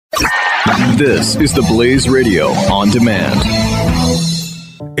This is the Blaze Radio on demand.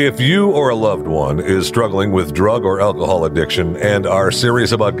 If you or a loved one is struggling with drug or alcohol addiction and are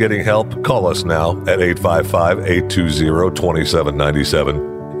serious about getting help, call us now at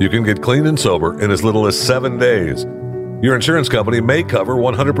 855-820-2797. You can get clean and sober in as little as 7 days. Your insurance company may cover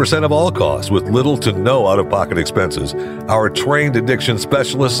 100% of all costs with little to no out-of-pocket expenses. Our trained addiction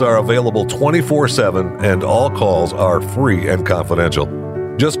specialists are available 24/7 and all calls are free and confidential.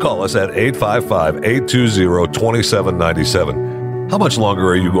 Just call us at 855-820-2797. How much longer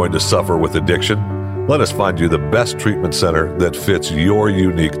are you going to suffer with addiction? Let us find you the best treatment center that fits your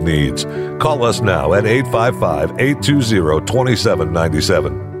unique needs. Call us now at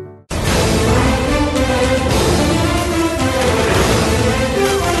 855-820-2797.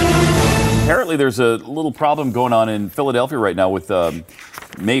 Apparently there's a little problem going on in Philadelphia right now with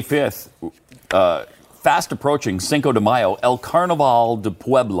May 5th. Fast approaching Cinco de Mayo. El Carnaval de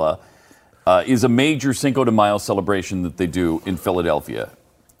Puebla is a major Cinco de Mayo celebration that they do in Philadelphia.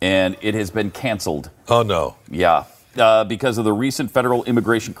 And it has been canceled. Oh, no. Yeah, because of the recent federal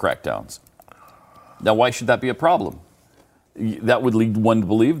immigration crackdowns. Now, why should that be a problem? That would lead one to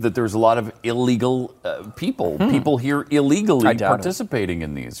believe that there's a lot of illegal people here illegally participating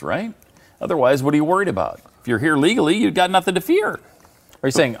in these, right? Otherwise, what are you worried about? If you're here legally, you've got nothing to fear. Are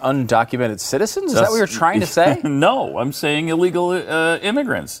you saying undocumented citizens? Is that what you're trying to say? No, I'm saying illegal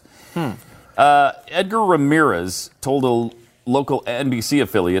immigrants. Edgar Ramirez told a local NBC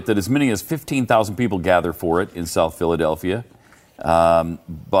affiliate that as many as 15,000 people gather for it in South Philadelphia.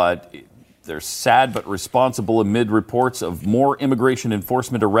 But they're sad but responsible amid reports of more immigration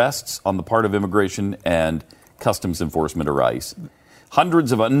enforcement arrests on the part of Immigration and Customs Enforcement, or ICE.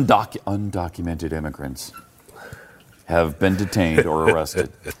 Hundreds of undocumented immigrants have been detained or arrested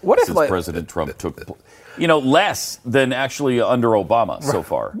since President Trump took, less than actually under Obama so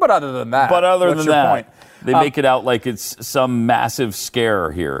far. But other than that, point? They make it out like it's some massive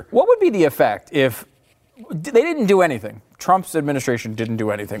scare here. What would be the effect if they didn't do anything? Trump's administration didn't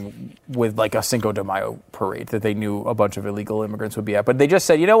do anything with like a Cinco de Mayo parade that they knew a bunch of illegal immigrants would be at. But they just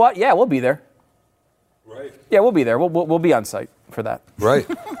said, you know what? Yeah, we'll be there. Right. Yeah, we'll be there. We'll be on site for that. Right.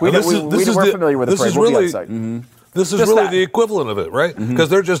 We're familiar with the parade. We'll be on site. Mm-hmm. This is just really the equivalent of it, right? Because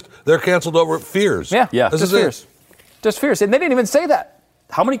they're canceled over fears. Yeah. Just fears. Just fears. And they didn't even say that.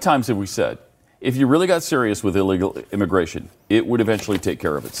 How many times have we said, if you really got serious with illegal immigration, it would eventually take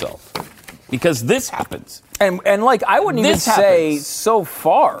care of itself? Because this happens. And like, I wouldn't even say so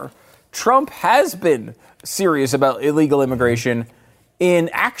far, Trump has been serious about illegal immigration in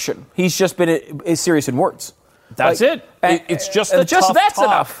action. He's just been serious in words. That's it. It's just the tough that's talk.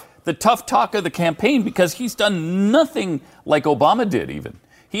 Enough. The tough talk of the campaign, because he's done nothing like Obama did even.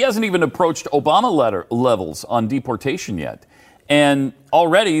 He hasn't even approached Obama levels on deportation yet. And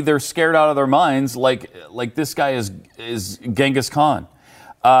already they're scared out of their minds like this guy is Genghis Khan.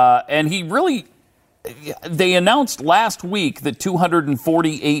 And they announced last week that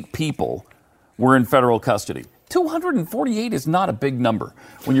 248 people were in federal custody. 248 is not a big number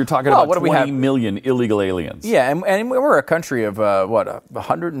when you're talking about 20 million illegal aliens. Yeah, and we're a country of,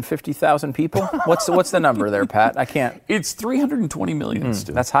 150,000 people? What's the number there, Pat? I can't. It's 320 million.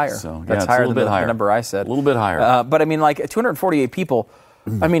 That's higher. So, that's higher than the number I said. A little bit higher. But, 248 people,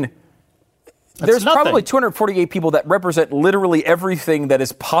 there's probably 248 people that represent literally everything that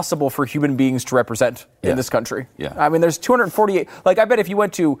is possible for human beings to represent in this country. Yeah. There's 248. Like, I bet if you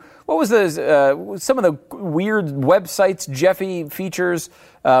went to, what was some of the weird websites Jeffy features,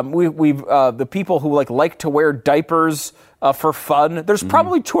 the people who like to wear diapers for fun, there's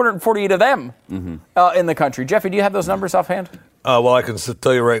probably 248 of them in the country. Jeffy, do you have those numbers offhand? Well, I can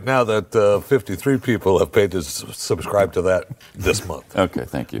tell you right now that 53 people have paid to subscribe to that this month. Okay,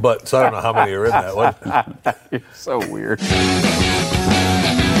 thank you. So I don't know how many are in that one. You're so weird.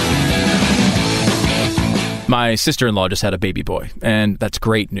 My sister-in-law just had a baby boy, and that's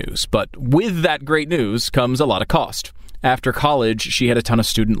great news. But with that great news comes a lot of cost. After college, she had a ton of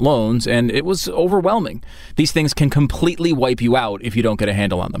student loans, and it was overwhelming. These things can completely wipe you out if you don't get a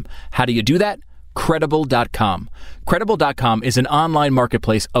handle on them. How do you do that? Credible.com. Credible.com is an online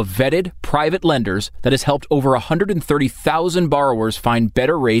marketplace of vetted private lenders that has helped over 130,000 borrowers find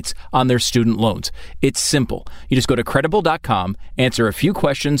better rates on their student loans. It's simple. You just go to Credible.com, answer a few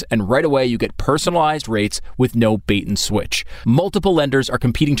questions, and right away you get personalized rates with no bait and switch. Multiple lenders are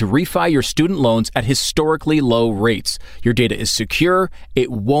competing to refi your student loans at historically low rates. Your data is secure, it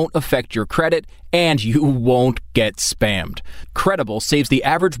won't affect your credit, and you won't get spammed. Credible saves the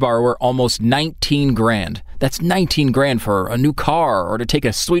average borrower almost $19,000. That's $19,000 for a new car or to take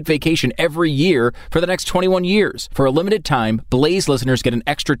a sweet vacation every year for the next 21 years. For a limited time, Blaze listeners get an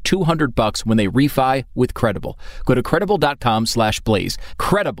extra $200 when they refi with Credible. Go to credible.com/blaze.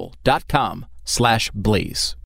 Credible.com/blaze.